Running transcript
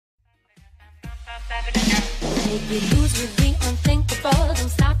Make you lose with the unthinkable. Don't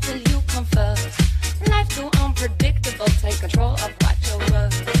stop till you come first. Life too unpredictable. Take control of what you're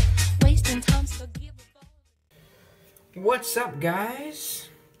worth. Wasting time's forgivable. What's up, guys?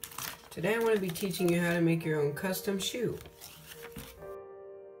 Today I'm going to be teaching you how to make your own custom shoe.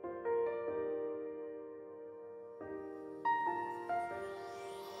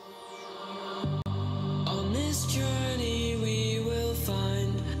 On this journey we will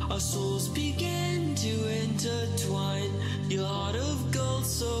find our souls begin to intertwine. Your heart of gold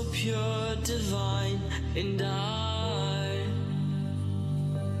so pure, divine. And I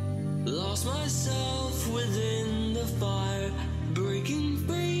lost myself within the fire, breaking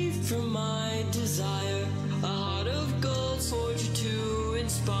free from my desire. A heart of gold forged to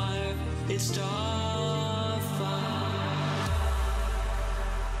inspire. It's Starfire.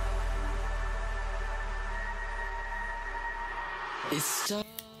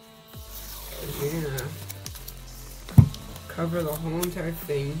 You're gonna cover the whole entire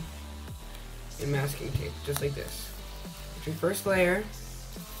thing in masking tape, just like this. With your first layer,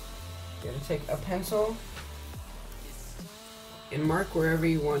 you're gonna take a pencil and mark wherever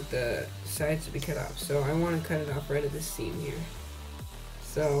you want the sides to be cut off. So I want to cut it off right at this seam here.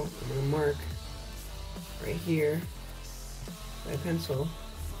 So I'm gonna mark right here with my pencil.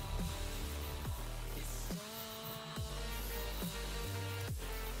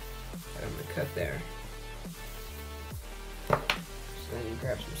 I'm gonna cut there. So then you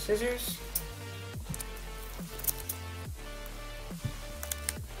grab some scissors.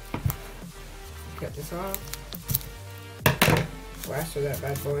 Cut this off. Plaster that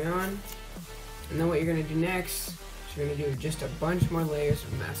bad boy on. And then what you're gonna do next is you're gonna do just a bunch more layers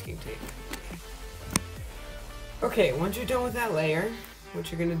of masking tape. Okay, once you're done with that layer,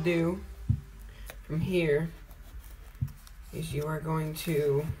 what you're gonna do from here is you are going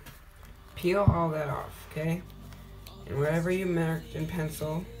to peel all that off, okay? And wherever you marked in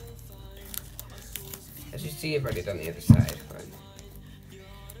pencil, as you see, I've already done the other side, but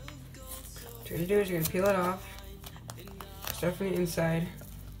what you're gonna do is you're gonna peel it off, start from the inside,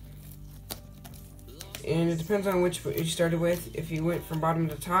 and it depends on which you started with. If you went from bottom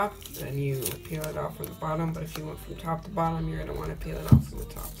to top, then you peel it off from the bottom, but if you went from top to bottom, you're gonna wanna peel it off from the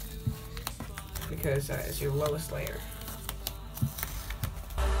top, because that is your lowest layer.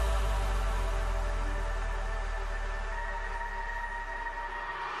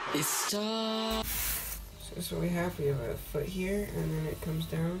 So this is what we have. We have a foot here, and then it comes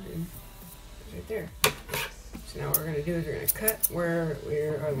down and it's right there. So now what we're gonna do is we're gonna cut where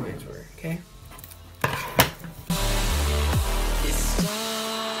our lines were, okay?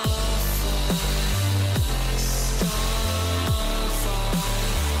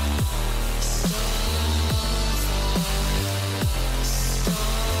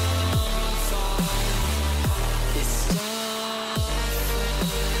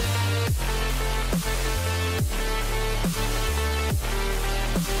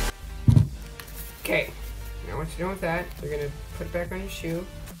 Okay, now once you're done with that, you're gonna put it back on your shoe.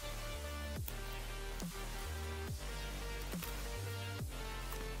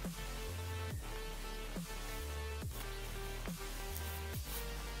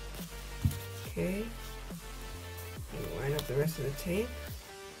 Okay, and line up the rest of the tape.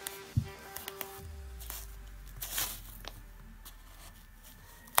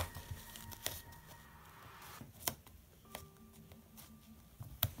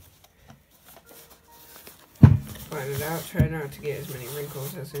 Line it out, try not to get as many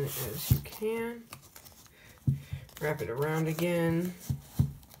wrinkles as you can. Wrap it around again.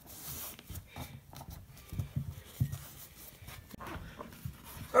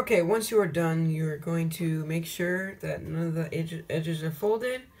 Okay, once you are done, you are going to make sure that none of the edges are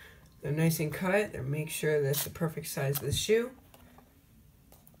folded. They're nice and cut. They're make sure that's the perfect size of the shoe.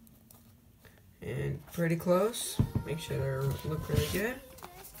 And pretty close. Make sure they look really good.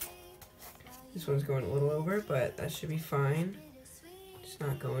 This one's going a little over, but that should be fine. It's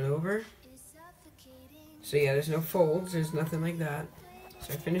not going over. So yeah, there's no folds. There's nothing like that.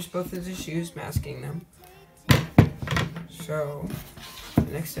 So I finished both of the shoes, masking them. So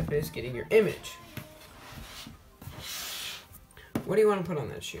the next step is getting your image. What do you want to put on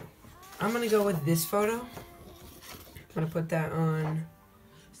that shoe? I'm going to go with this photo. I'm going to put that on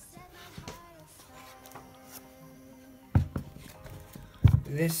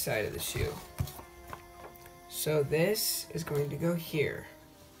this side of the shoe. So this is going to go here.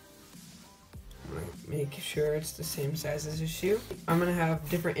 I'm going to make sure it's the same size as the shoe. I'm going to have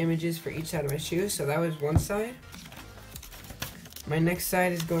different images for each side of my shoe. So that was one side. My next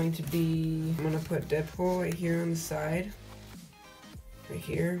side is going to be, I'm going to put Deadpool right here on the side. Right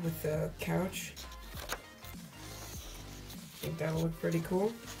here with the couch. think that'll look pretty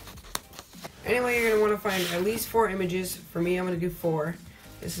cool. Anyway, you're going to want to find at least 4 images. For me, I'm going to do 4.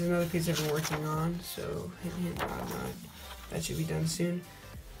 This is another piece I've been working on, so hint, hint, nod, nod. That should be done soon.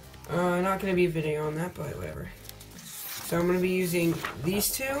 Not going to be a video on that, but whatever. So I'm going to be using these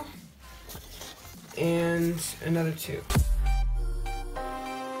 2 and another 2.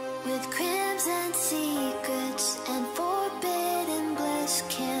 With crimson secrets and forbidden bliss,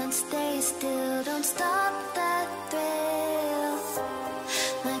 can't stay still, don't stop that thrill.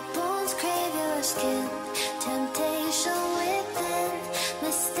 My bones crave your skin, temptation within,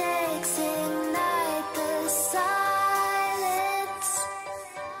 mistakes ignite the silence.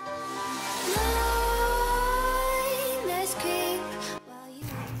 Nightmares creep while you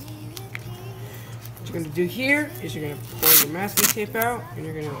What you're going to do here is you're going to pull your masking tape out, and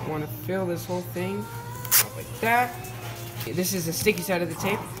you're going to want to fill this whole thing up like that. This is the sticky side of the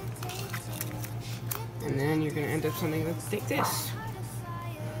tape. And then you're going to end up something like this.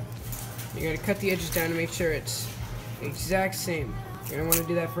 You're going to cut the edges down to make sure it's the exact same. You're going to want to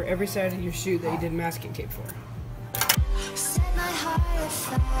do that for every side of your shoe that you did masking tape for. set my heart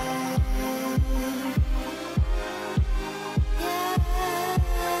afire.